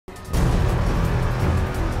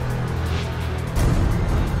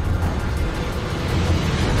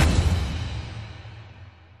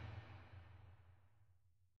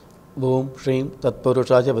ஓம் ஸ்ரீம்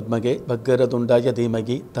தத்புருஷாய வித்மகே வக்கரதுண்டாய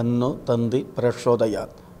தீமகி தன்னோ தந்தி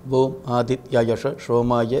பிரச்சோதயாத். ஓம் ஆதித்யாயஷ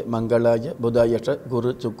சோமாய மங்களாய புதாயஷ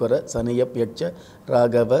குரு சுக்கர சனியப்யட்ச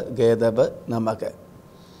ராகவ கேதவ நமக.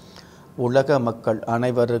 உலக மக்கள்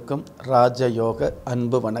அனைவருக்கும் ராஜயோக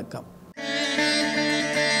அன்பு வணக்கம்.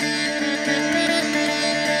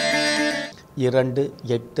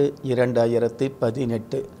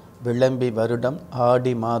 2/8/2018 விளம்பி வருடம்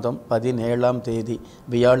ஆடி மாதம் 17ஆம் தேதி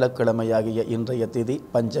வியாழக்கிழமையாகிய இன்றைய திதி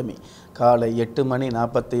பஞ்சமி. காலை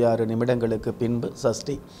 8:46 பின்பு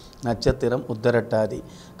சஷ்டி. நட்சத்திரம் உத்தரட்டாதி.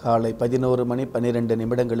 காலை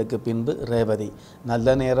 11:12 பின்பு ரேவதி. நல்ல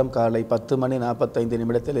நேரம் காலை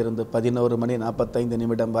 10:45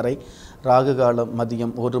 11:45 வரை. ராகு காலம்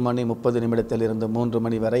மதியம் 1:30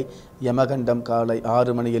 3 வரை. யமகண்டம் காலை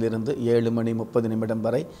 6 7:30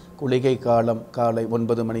 வரை. குளிகை காலம் காலை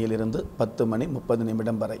 9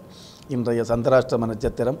 10:30 வரை. இன்றைய சந்திராஷ்டம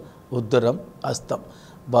நட்சத்திரம் உத்திரம் அஸ்தம்.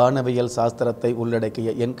 வானவியல் சாஸ்திரத்தை உள்ளடக்கிய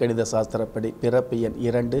எண்கணித சாஸ்திரப்படி பிறப்பு எண்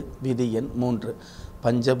 2, விதி எண் 3.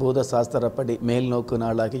 பஞ்சபூத சாஸ்திரப்படி மேல்நோக்கு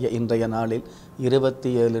நாளாகிய இன்றைய நாளில்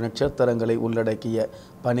 27 நட்சத்திரங்களை உள்ளடக்கிய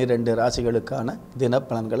 12 ராசிகளுக்கான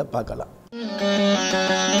தினப்பலன்களை பார்க்கலாம்.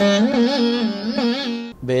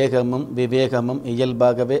 வேகமும் விவேகமும்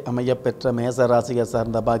இயல்பாகவே அமையப்பெற்ற மேசராசியை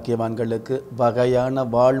சார்ந்த பாக்கியவான்களுக்கு வகையான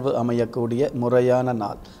வாழ்வு அமையக்கூடிய முறையான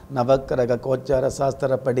நாள். நவக்கிரக கோச்சார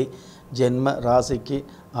சாஸ்திரப்படி ஜென்ம ராசிக்கு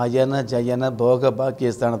அயன ஜயன போக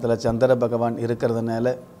பாக்கியஸ்தானத்தில் சந்திர பகவான் இருக்கிறதுனால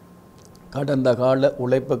கடந்த கால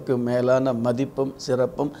உழைப்புக்கு மேலான மதிப்பும்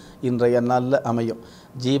சிறப்பும் இன்றைய நாளில் அமையும்.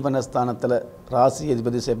 ஜீவனஸ்தானத்தில் ராசி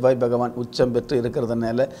அதிபதி செவ்வாய் பகவான் உச்சம் பெற்று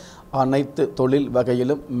இருக்கிறதுனால அனைத்து தொழில்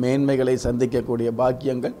வகையிலும் மேன்மைகளை சந்திக்கக்கூடிய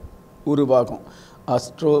பாக்கியங்கள் உருவாகும்.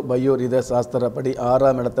 அஸ்ட்ரோ பயோரித சாஸ்திரப்படி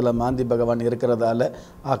 6ஆம் இடத்துல மாந்தி பகவான் இருக்கிறதால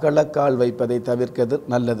அகலக்கால் வைப்பதை தவிர்க்கிறது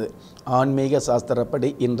நல்லது. ஆன்மீக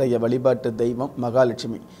சாஸ்திரப்படி இன்றைய வழிபாட்டு தெய்வம்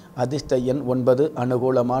மகாலட்சுமி. அதிர்ஷ்ட எண் 9.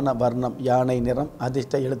 அனுகூலமான வர்ணம் யானை நிறம்.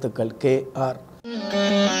 அதிர்ஷ்ட எழுத்துக்கள் KR.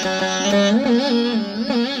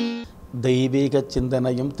 தெய்வீக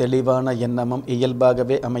சிந்தனையும் தெளிவான எண்ணமும்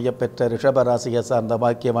இயல்பாகவே அமையப்பெற்ற ரிஷபராசியை சார்ந்த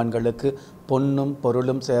பாக்கியவான்களுக்கு பொன்னும்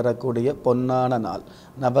பொருளும் சேரக்கூடிய பொன்னான நாள்.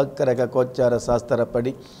 நவக்கிரக கோச்சார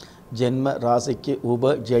சாஸ்திரப்படி ஜென்ம ராசிக்கு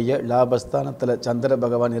உப ஜெய லாபஸ்தானத்தில் சந்திர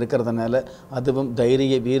பகவான் இருக்கிறதுனால, அதுவும்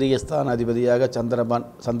தைரிய வீரியஸ்தான அதிபதியாக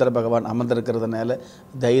சந்திர பகவான் அமர்ந்திருக்கிறதுனால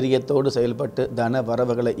தைரியத்தோடு செயல்பட்டு தன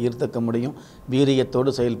வரவுகளை ஈர்த்துக்க முடியும். வீரியத்தோடு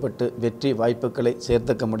செயல்பட்டு வெற்றி வாய்ப்புகளை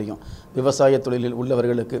சேர்த்துக்க முடியும். விவசாய தொழிலில்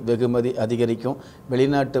உள்ளவர்களுக்கு வெகுமதி அதிகரிக்கும்.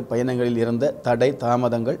 வெளிநாட்டு பயணங்களில் இருந்த தடை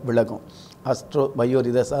தாமதங்கள் விலகும். அஸ்ட்ரோ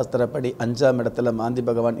பயோரித சாஸ்திரப்படி 5ஆம் இடத்துல மாந்தி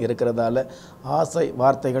பகவான் இருக்கிறதால ஆசை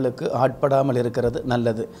வார்த்தைகளுக்கு ஆட்படாமல் இருக்கிறது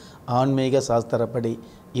நல்லது. ஆன்மீக சாஸ்திரப்படி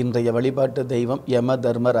இன்றைய வழிபாட்டு தெய்வம் யம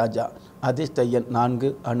தர்மராஜா. அதிர்ஷ்ட எண்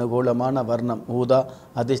 4. அனுகூலமான வர்ணம் ஊதா.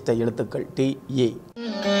 அதிர்ஷ்ட எழுத்துக்கள் TE.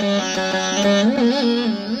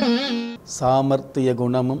 சாமர்த்திய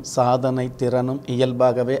குணமும் சாதனை திறனும்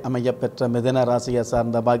இயல்பாகவே அமையப்பெற்ற மிதுன ராசியை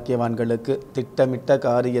சார்ந்த பாக்கியவான்களுக்கு திட்டமிட்ட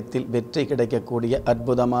காரியத்தில் வெற்றி கிடைக்கக்கூடிய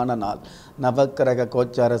அற்புதமான நாள். நவக்கிரக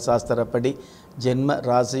கோச்சார சாஸ்திரப்படி ஜென்ம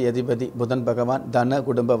ராசி அதிபதி புதன் பகவான் தன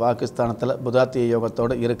குடும்ப வாக்குஸ்தானத்தில் புதாத்திய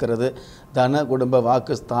யோகத்தோடு இருக்கிறது. தன குடும்ப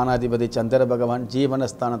வாக்கு ஸ்தானாதிபதி சந்திர பகவான்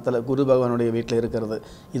ஜீவனஸ்தானத்தில் குரு பகவானுடைய வீட்டில் இருக்கிறது.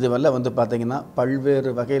 இதுவெல்லாம் பார்த்திங்கன்னா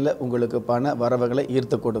பல்வேறு வகையில் உங்களுக்கு பண வரவுகளை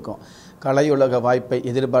ஈர்த்து கொடுக்கும். கலையுலக வாய்ப்பை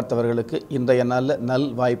எதிர்பார்த்தவர்களுக்கு இன்றைய நாளில் நல்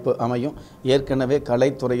வாய்ப்பு அமையும். ஏற்கனவே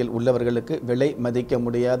கலைத்துறையில் உள்ளவர்களுக்கு விலை மதிக்க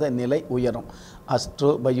முடியாத நிலை உயரும். அஸ்ட்ரோ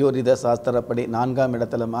பயோரித சாஸ்திரப்படி 4ஆம்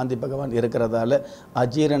இடத்துல மாந்தி பகவான் இருக்கிறதால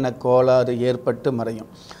அஜீரண கோளாறு ஏற்பட்டு மறையும்.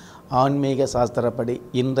 ஆன்மீக சாஸ்திரப்படி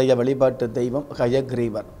இன்றைய வழிபாட்டு தெய்வம்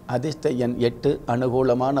ஹயக்ரீவர். அதிர்ஷ்ட எண் 8.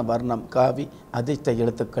 அனுகூலமான வர்ணம் காவி. அதிர்ஷ்ட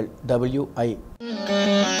எழுத்துக்கள் WI.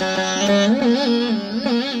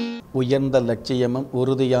 உயர்ந்த லட்சியமும்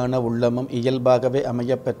உறுதியான உள்ளமும் இயல்பாகவே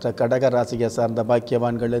அமையப்பெற்ற கடக ராசியை சார்ந்த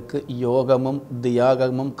பாக்கியவான்களுக்கு யோகமும்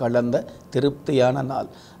தியாகமும் கலந்த திருப்தியான நாள்.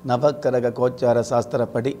 நவக்கிரக கோச்சார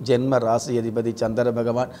சாஸ்திரப்படி ஜென்ம ராசி அதிபதி சந்திர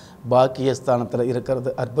பகவான் பாக்கியஸ்தானத்தில் இருக்கிறது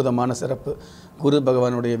அற்புதமான சிறப்பு. குரு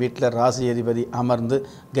பகவானுடைய வீட்டில் ராசி அதிபதி அமர்ந்து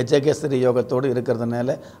கஜகேசரி யோகத்தோடு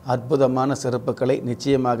இருக்கிறதுனால அற்புதமான சிறப்புகளை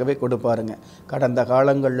நிச்சயமாகவே கொடுப்பாருங்க. கடந்த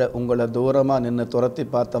காலங்களில் உங்களை தூரமாக நின்று துரத்தி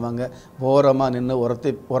பார்த்தவங்க, ஓரமாக நின்று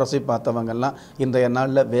உரசி பார்த்தவங்கெல்லாம் இன்றைய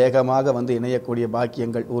நாளில் வேகமாக இணையக்கூடிய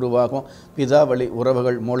பாக்கியங்கள் உருவாகும். பிதாவளி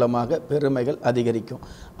உறவுகள் மூலமாக பெருமைகள் அதிகரிக்கும்.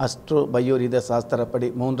 அஸ்ட்ரோ பயோரித சாஸ்திரப்படி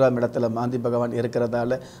 3ஆம் இடத்துல மாந்தி பகவான்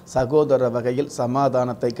இருக்கிறதால சகோதர வகையில்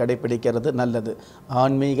சமாதானத்தை கடைபிடிக்கிறது நல்லது.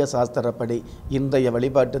 ஆன்மீக சாஸ்திரப்படி இன்றைய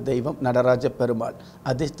வழிபாட்டு தெய்வம் நடராஜ பெருமாள்.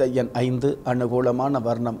 அதிர்ஷ்ட எண் 5. அனுகூலமான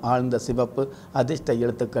வர்ணம் ஆழ்ந்த சிவப்பு. அதிர்ஷ்ட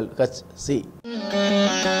எழுத்துக்கள் HC.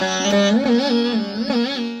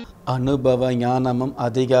 அனுபவ ஞானமும்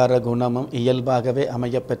அதிகார குணமும் இயல்பாகவே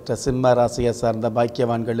அமையப்பெற்ற சிம்ம ராசியை சார்ந்த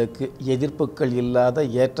பாக்கியவான்களுக்கு எதிர்ப்புகள் இல்லாத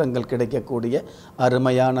ஏற்றங்கள் கிடைக்கக்கூடிய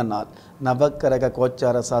அருமையான நாள். நவக்கிரக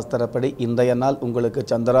கோச்சார சாஸ்திரப்படி இன்றைய நாள் உங்களுக்கு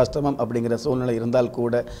சந்திராஷ்டமம் அப்படிங்கிற சூழ்நிலை இருந்தால்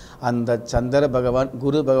கூட அந்த சந்திர பகவான்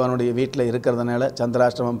குரு பகவானுடைய வீட்டில் இருக்கிறதுனால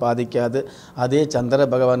சந்திராஷ்டமம் பாதிக்காது. அதே சந்திர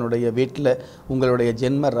பகவானுடைய வீட்டில் உங்களுடைய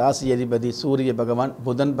ஜென்ம ராசி அதிபதி சூரிய பகவான்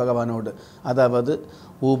புதன் பகவானோடு, அதாவது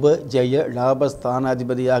உப ஜெய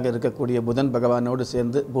லாபஸ்தானாதிபதியாக இருக்கக்கூடிய புதன் பகவானோடு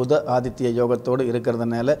சேர்ந்து புத ஆதித்ய யோகத்தோடு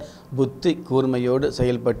இருக்கிறதுனால புத்தி கூர்மையோடு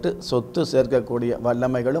செயல்பட்டு சொத்து சேர்க்கக்கூடிய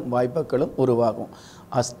வல்லமைகளும் வாய்ப்புகளும் உருவாகும்.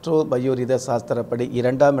 அஸ்ட்ரோ பயோரித சாஸ்திரப்படி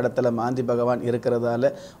 2ஆம் இடத்துல மாந்தி பகவான்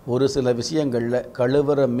இருக்கிறதால ஒரு சில விஷயங்களில்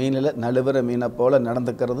கழுவுற மீனில் நழுவுற மீனை போல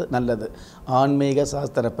நடந்துக்கிறது நல்லது. ஆன்மீக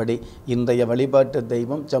சாஸ்திரப்படி இன்றைய வழிபாட்டு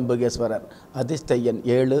தெய்வம் சம்புகேஸ்வரர். அதிர்ஷ்ட எண்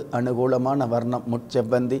 7, அனுகூலமான வர்ணம்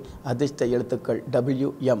முட்செவ்வந்தி, அதிர்ஷ்ட எழுத்துக்கள்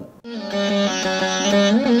WM.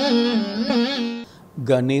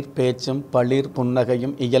 கணீர் பேச்சும் பளிர்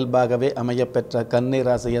புன்னகையும் இயல்பாகவே அமையப்பெற்ற கன்னி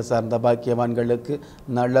ராசியை சார்ந்த பாக்கியவான்களுக்கு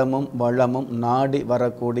நலமும் வளமும் நாடி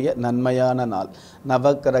வரக்கூடிய நன்மையான நாள்.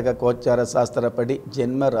 நவக்கிரக கோச்சார சாஸ்திரப்படி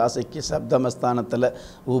ஜென்ம ராசிக்கு சப்தமஸ்தானத்தில்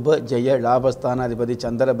உப ஜெய லாபஸ்தானாதிபதி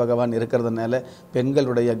சந்திர பகவான் இருக்கிறதுனால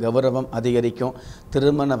பெண்களுடைய கௌரவம் அதிகரிக்கும்.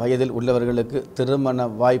 திருமண வயதில் உள்ளவர்களுக்கு திருமண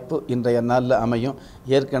வாய்ப்பு இன்றைய நாளில் அமையும்.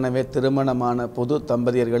 ஏற்கனவே திருமணமான புது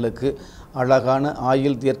தம்பதியர்களுக்கு அழகான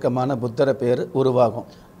ஆயுள் தீர்க்கமான புத்தர பேர் உருவாகும்.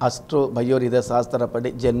 அஸ்ட்ரோ பயோரித சாஸ்திரப்படி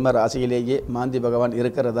ஜென்ம ராசியிலேயே மாந்தி பகவான்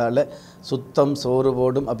இருக்கிறதால சுத்தம் சோறு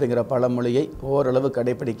போடும் அப்படிங்கிற பழமொழியை ஓரளவு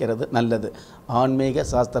கடைபிடிக்கிறது நல்லது. ஆன்மீக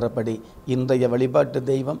சாஸ்திரப்படி இன்றைய வழிபாட்டு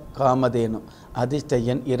தெய்வம் காமதேனு. அதிர்ஷ்ட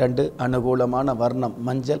எண் 2, அனுகூலமான வர்ணம்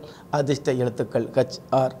மஞ்சள், அதிர்ஷ்ட எழுத்துக்கள்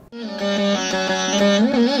HR.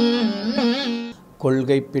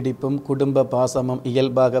 கொள்கை பிடிப்பும் குடும்ப பாசமும்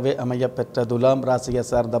இயல்பாகவே அமையப்பெற்ற துலாம் ராசியை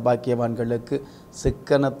சார்ந்த பாக்கியவான்களுக்கு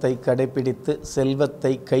சிக்கனத்தை கடைபிடித்து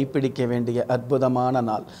செல்வத்தை கைப்பிடிக்க வேண்டிய அற்புதமான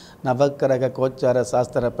நாள். நவக்கிரக கோச்சார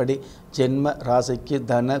சாஸ்திரப்படி ஜென்ம ராசிக்கு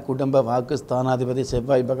தன குடும்ப வாக்கு ஸ்தானாதிபதி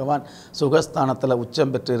செவ்வாய் பகவான் சுகஸ்தானத்தில்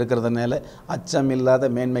உச்சம் பெற்று இருக்கிறதுனால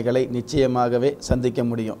அச்சமில்லாத மேன்மைகளை நிச்சயமாகவே சந்திக்க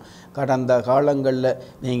முடியும். கடந்த காலங்களில்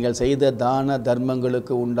நீங்கள் செய்த தான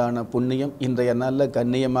தர்மங்களுக்கு உண்டான புண்ணியம் இன்றைய நாளில்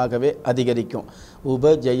கண்ணியமாகவே அதிகரிக்கும். உப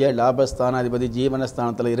ஜெய லாபஸ்தானாதிபதி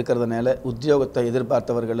ஜீவனஸ்தானத்தில் இருக்கிறதுனால உத்தியோகத்தை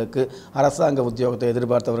எதிர்பார்த்தவர்களுக்கு, அரசாங்க உத்தியோகத்தை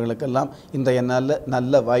எதிர்பார்த்தவர்களுக்கெல்லாம் இன்றைய நாளில்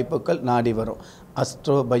நல்ல வாய்ப்புகள் நாடி வரும்.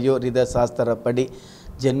 அஸ்ட்ரோ பயோரித சாஸ்திரப்படி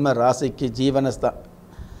ஜென்ம ராசிக்கு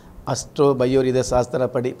அஸ்ட்ரோ பயோரித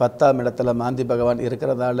சாஸ்திரப்படி 10ஆம் இடத்துல மாந்தி பகவான்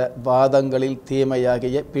இருக்கிறதால வாதங்களில்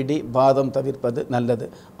தீமையாகிய பிடி வாதம் தவிர்ப்பது நல்லது.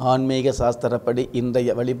 ஆன்மீக சாஸ்திரப்படி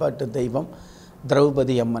இன்றைய வழிபாட்டு தெய்வம்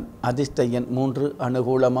திரௌபதி அம்மன். அதிர்ஷ்ட எண் 3,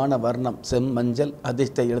 அனுகூலமான வர்ணம் செம்மஞ்சள்,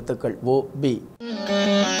 அதிர்ஷ்ட எழுத்துக்கள் OB.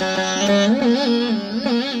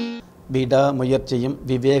 விடாமுயற்சியும்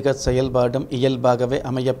விவேக செயல்பாடும் இயல்பாகவே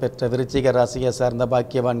அமையப்பெற்ற விருச்சிக ராசியை சார்ந்த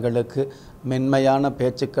பாக்கியவான்களுக்கு மென்மையான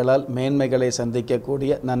பேச்சுக்களால் மேன்மைகளை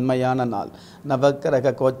சந்திக்கக்கூடிய நன்மையான நாள்.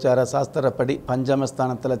 நவக்கிரக கோச்சார சாஸ்திரப்படி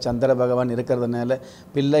பஞ்சமஸ்தானத்தில் சந்திர பகவான் இருக்கிறதுனால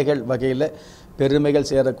பிள்ளைகள் வகையில் பெருமைகள்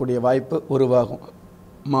சேரக்கூடிய வாய்ப்பு உருவாகும்.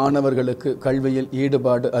 மாணவர்களுக்கு கல்வியில்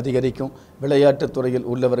ஈடுபாடு அதிகரிக்கும். விளையாட்டுத் துறையில்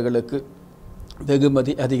உள்ளவர்களுக்கு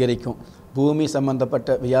வெகுமதி அதிகரிக்கும். பூமி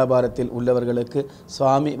சம்பந்தப்பட்ட வியாபாரத்தில் உள்ளவர்களுக்கு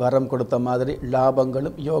சுவாமி வரம் கொடுத்த மாதிரி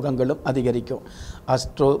லாபங்களும் யோகங்களும் அதிகரிக்கும்.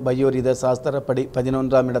 அஸ்ட்ரோ பயோரித சாஸ்திரப்படி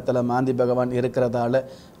 11ஆம் இடத்துல மாந்தி பகவான் இருக்கிறதால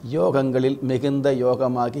யோகங்களில் மிகுந்த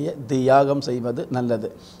யோகமாகிய தியாகம் செய்வது நல்லது.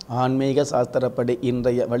 ஆன்மீக சாஸ்திரப்படி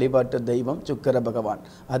இன்றைய வழிபாட்டு தெய்வம் சுக்கிர பகவான்.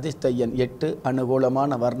 அதிர்ஷ்ட எண் 8,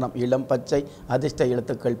 அனுகூலமான வர்ணம் இளம் பச்சை, அதிர்ஷ்ட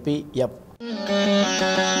எழுத்துக்கள் PF.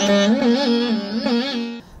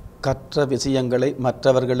 கற்ற விஷயங்களை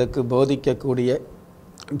மற்றவர்களுக்கு போதிக்கக்கூடிய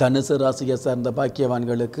தனுசு ராசியை சார்ந்த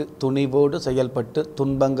பாக்கியவான்களுக்கு துணிவோடு செயல்பட்டு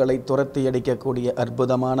துன்பங்களை துரத்தியடிக்கக்கூடிய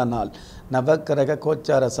அற்புதமான நாள். நவக்கிரக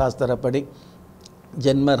கோச்சார சாஸ்திரப்படி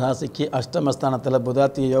ஜென்ம ராசிக்கு அஷ்டமஸ்தானத்தில்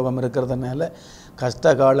புதாத்திய யோகம் இருக்கிறதுனால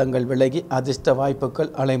கஷ்டகாலங்கள் விலகி அதிர்ஷ்ட வாய்ப்புகள்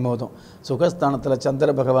அலைமோதும். சுகஸ்தானத்தில் சந்திர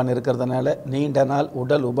பகவான் இருக்கிறதுனால நீண்ட நாள்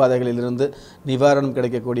உடல் உபாதைகளிலிருந்து நிவாரணம்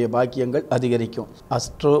கிடைக்கக்கூடிய பாக்கியங்கள் அதிகரிக்கும்.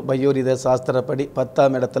 அஸ்ட்ரோ பயோரித சாஸ்திரப்படி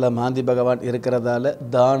 10ஆம் இடத்துல மாந்தி பகவான் இருக்கிறதால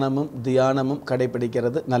தானமும் தியானமும்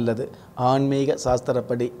கடைபிடிக்கிறது நல்லது. ஆன்மீக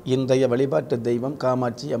சாஸ்திரப்படி இன்றைய வழிபாட்டு தெய்வம்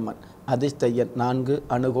காமாட்சி அம்மன். அதிர்ஷ்ட எண் 4,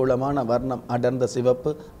 அனுகூலமான வர்ணம் அடர்ந்த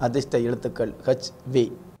சிவப்பு, அதிர்ஷ்ட எழுத்துக்கள் HV.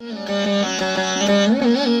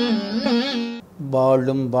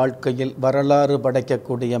 வாழும் வாழ்க்கையில் வரலாறு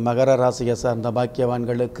படைக்கக்கூடிய மகர ராசியை சார்ந்த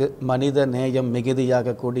பாக்கியவான்களுக்கு மனித நேயம்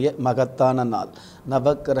மிகுதியாகக்கூடிய மகத்தான நாள்.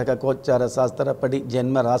 நவக்கிரக கோச்சார சாஸ்திரப்படி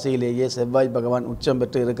ஜென்ம ராசியிலேயே செவ்வாய் பகவான் உச்சம்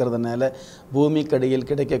பெற்று இருக்கிறதுனால பூமிக்கடியில்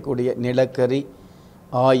கிடைக்கக்கூடிய நிலக்கரி,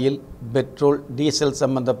 ஆயில், பெட்ரோல், டீசல்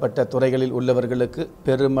சம்பந்தப்பட்ட துறைகளில் உள்ளவர்களுக்கு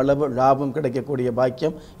பெருமளவு லாபம் கிடைக்கக்கூடிய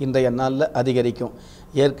பாக்கியம் இன்றைய நாளில் அதிகரிக்கும்.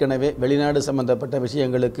 ஏற்கனவே வெளிநாடு சம்பந்தப்பட்ட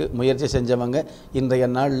விஷயங்களுக்கு முயற்சி செஞ்சவங்க இன்றைய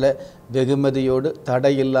நாளில் வெகுமதியோடு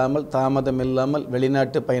தடை இல்லாமல் தாமதம் இல்லாமல்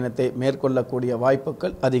வெளிநாட்டு பயணத்தை மேற்கொள்ளக்கூடிய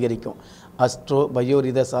வாய்ப்புகள் அதிகரிக்கும். அஸ்ட்ரோ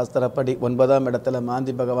பயோரித சாஸ்திரப்படி 9ஆம் இடத்துல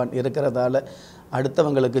மாந்தி பகவான் இருக்கிறதால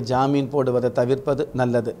அடுத்தவங்களுக்கு ஜாமீன் போடுவதை தவிர்ப்பது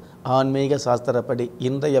நல்லது. ஆன்மீக சாஸ்திரப்படி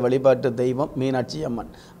இன்றைய வழிபாட்டு தெய்வம் மீனாட்சி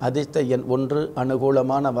அம்மன். அதிர்ஷ்ட எண் 1,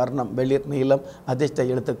 அனுகூலமான வர்ணம் வெளிர் நீலம், அதிர்ஷ்ட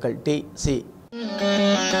எழுத்துக்கள் TC.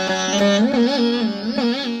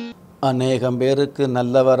 அநேகம் பேருக்கு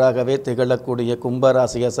நல்லவராகவே திகழக்கூடிய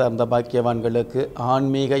கும்பராசியை சார்ந்த பாக்கியவான்களுக்கு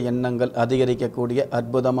ஆன்மீக எண்ணங்கள் அதிகரிக்கக்கூடிய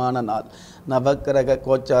அற்புதமான நாள். நவக்கிரக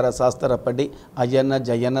கோச்சார சாஸ்திரப்படி அயன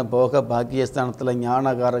ஜயன போக பாக்கியஸ்தானத்தில்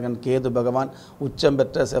ஞானகாரகன் கேது பகவான் உச்சம்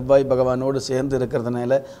பெற்ற செவ்வாய் பகவானோடு சேர்ந்து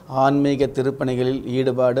இருக்கிறதுனால ஆன்மீக திருப்பணிகளில்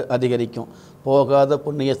ஈடுபாடு அதிகரிக்கும். போகாத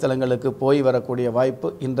புண்ணிய ஸ்தலங்களுக்கு போய் வரக்கூடிய வாய்ப்பு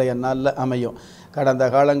இன்றைய நாளில் அமையும். கடந்த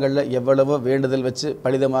காலங்களில் எவ்வளவோ வேண்டுதல் வச்சு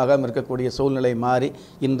பலிதமாகாமல் இருக்கக்கூடிய சூழ்நிலை மாறி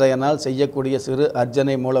இன்றைய நாள் செய்யக்கூடிய சிறு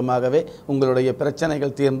அர்ச்சனை மூலமாகவே உங்களுடைய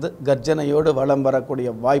பிரச்சனைகள் தீர்ந்து கர்ஜனையோடு வலம்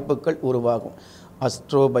வரக்கூடிய வாய்ப்புகள் உருவாகும்.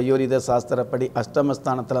 அஸ்ட்ரோ பயோரித சாஸ்திரப்படி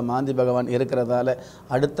அஷ்டமஸ்தானத்தில் மாந்தி பகவான் இருக்கிறதால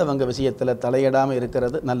அடுத்தவங்க விஷயத்தில் தலையிடாமல்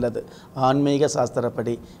இருக்கிறது நல்லது. ஆன்மீக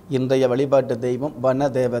சாஸ்திரப்படி இன்றைய வழிபாட்டு தெய்வம் வன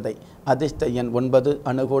தேவதை. அதிர்ஷ்ட எண் 9,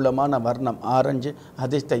 அனுகூலமான வர்ணம் ஆரஞ்சு,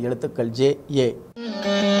 அதிர்ஷ்ட எழுத்துக்கள் JA.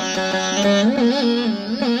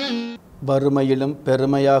 வறுமையிலும்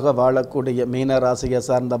பெருமையாக வாழக்கூடிய மீனராசியை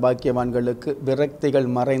சார்ந்த பாக்கியவான்களுக்கு விரக்திகள்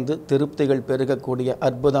மறைந்து திருப்திகள் பெருகக்கூடிய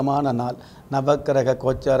அற்புதமான நாள். நவக்கிரக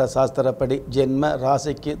கோச்சார சாஸ்திரப்படி ஜென்ம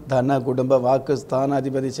ராசிக்கு தன குடும்ப வாக்கு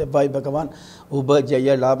ஸ்தானாதிபதி செவ்வாய் பகவான்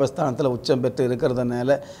உபஜய லாபஸ்தானத்தில் உச்சம் பெற்று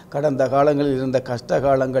இருக்கிறதுனால கடந்த காலங்களில் இருந்த கஷ்ட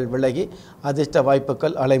காலங்கள் விலகி அதிர்ஷ்ட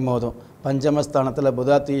வாய்ப்புகள் அலைமோதும். பஞ்சமஸ்தானத்தில்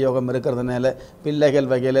புதாத்திய யோகம் இருக்கிறதுனால பிள்ளைகள்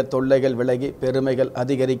வகையில் தொல்லைகள் விலகி பெருமைகள்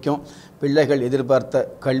அதிகரிக்கும். பிள்ளைகள் எதிர்பார்த்த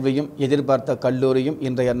கல்வியும் எதிர்பார்த்த கல்லூரியும்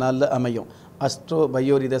இன்றைய நாளில் அமையும். அஸ்ட்ரோ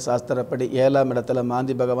பயோரித சாஸ்திரப்படி 7ஆம் இடத்துல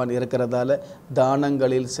மாந்தி பகவான் இருக்கிறதால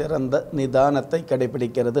தானங்களில் சிறந்த நிதானத்தை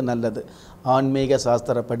கடைபிடிக்கிறது நல்லது. ஆன்மீக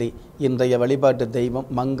சாஸ்திரப்படி இன்றைய வழிபாட்டு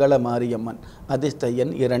தெய்வம் மங்கள மாரியம்மன். அதிர்ஷ்ட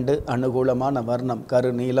எண் 2, அனுகூலமான வர்ணம்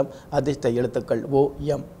கருநீலம், அதிர்ஷ்ட எழுத்துக்கள்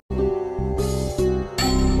OM.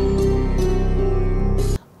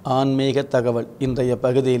 ஆன்மீக தகவல் இன்றைய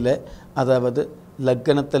பகுதியில், அதாவது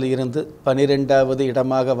லக்னத்தில் இருந்து 12வது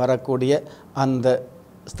இடமாக வரக்கூடிய அந்த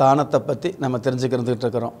ஸ்தானத்தை பற்றி நம்ம தெரிஞ்சுக்கிறதுட்டு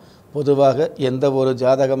இருக்கிறோம். பொதுவாக எந்த ஒரு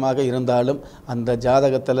ஜாதகமாக இருந்தாலும் அந்த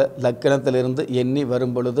ஜாதகத்தில் லக்கணத்திலிருந்து எண்ணி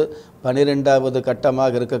வரும் பொழுது 12வது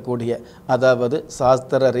கட்டமாக இருக்கக்கூடிய, அதாவது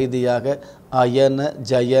சாஸ்திர ரீதியாக அயன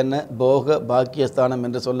ஜயன போக பாக்கியஸ்தானம்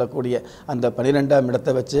என்று சொல்லக்கூடிய அந்த 12ஆம்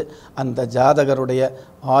இடத்தை வச்சு அந்த ஜாதகருடைய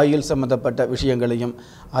ஆயுள் சம்பந்தப்பட்ட விஷயங்களையும்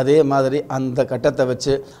அதே மாதிரி அந்த கட்டத்தை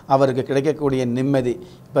வச்சு அவருக்கு கிடைக்கக்கூடிய நிம்மதி.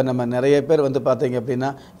 இப்போ நம்ம நிறைய பேர் பார்த்தீங்க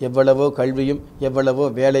அப்படின்னா எவ்வளவோ கல்வியும் எவ்வளவோ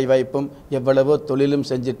வேலை வாய்ப்பும் எவ்வளவோ தொழிலும்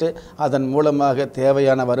செஞ்சுட்டு அதன் மூலமாக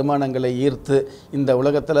தேவையான வருமானங்களை ஈர்த்து இந்த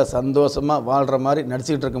உலகத்தில் சந்தோஷமாக வாழ்கிற மாதிரி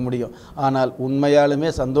நடிச்சிக்கிட்டு இருக்க முடியும். ஆனால்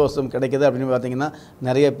உண்மையாலுமே சந்தோஷம் கிடைக்கிது அப்படின்னு பார்த்தீங்கன்னா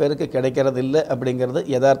நிறைய பேருக்கு கிடைக்கிறது இல்லை அப்படிங்கிறது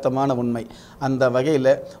யதார்த்தமான உண்மை. அந்த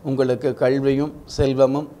வகையில் உங்களுக்கு கல்வியும்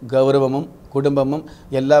செல்வமும் கௌரவமும் குடும்பமும்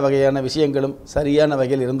எல்லா வகையான விஷயங்களும் சரியான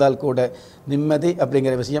வகையில் இருந்தால் கூட நிம்மதி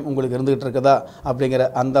அப்படிங்கிற விஷயம் உங்களுக்கு இருந்துகிட்டு இருக்குதா அப்படிங்கிற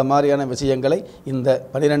அந்த மாதிரியான விஷயங்களை இந்த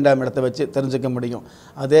 12ஆம் இடத்தை வச்சு தெரிஞ்சுக்க முடியும்.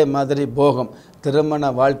 அதே மாதிரி போகம், திருமண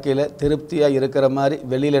வாழ்க்கையில் திருப்தியாக இருக்கிற மாதிரி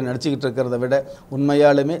வெளியில் நடிச்சுக்கிட்டு இருக்கிறத விட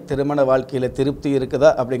உண்மையாலுமே திருமண வாழ்க்கையில் திருப்தி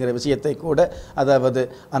இருக்குதா அப்படிங்கிற விஷயத்தை கூட, அதாவது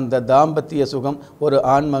அந்த தாம்பத்திய சுகம் ஒரு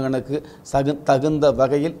ஆண்மகனுக்கு தகுந்த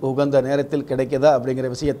வகையில் உகந்த நேரத்தில் கிடைக்குதா அப்படிங்கிற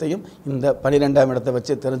விஷயத்தையும் இந்த 12ஆம் இடத்தை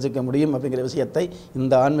வச்சு தெரிஞ்சுக்க முடியும். அப்படிங்கிற விஷயத்தை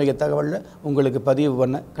இந்த ஆன்மீக தகவலில் உங்களுக்கு பதிவு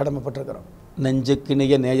பண்ண கடமைப்பட்டிருக்கிறோம்.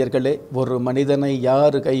 நெஞ்சுக்கினிய நேயர்களே, ஒரு மனிதனை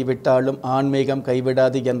யார் கைவிட்டாலும் ஆன்மீகம்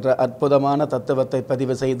கைவிடாது என்ற அற்புதமான தத்துவத்தை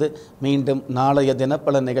பதிவு செய்து மீண்டும் நாளைய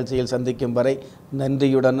தினப்பலன் நிகழ்ச்சியில் சந்திக்கும் வரை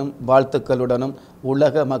நன்றியுடனும் வாழ்த்துக்களுடனும்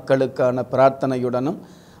உலக மக்களுக்கான பிரார்த்தனையுடனும்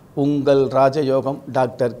உங்கள் ராஜயோகம்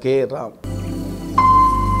டாக்டர் K. ராம்.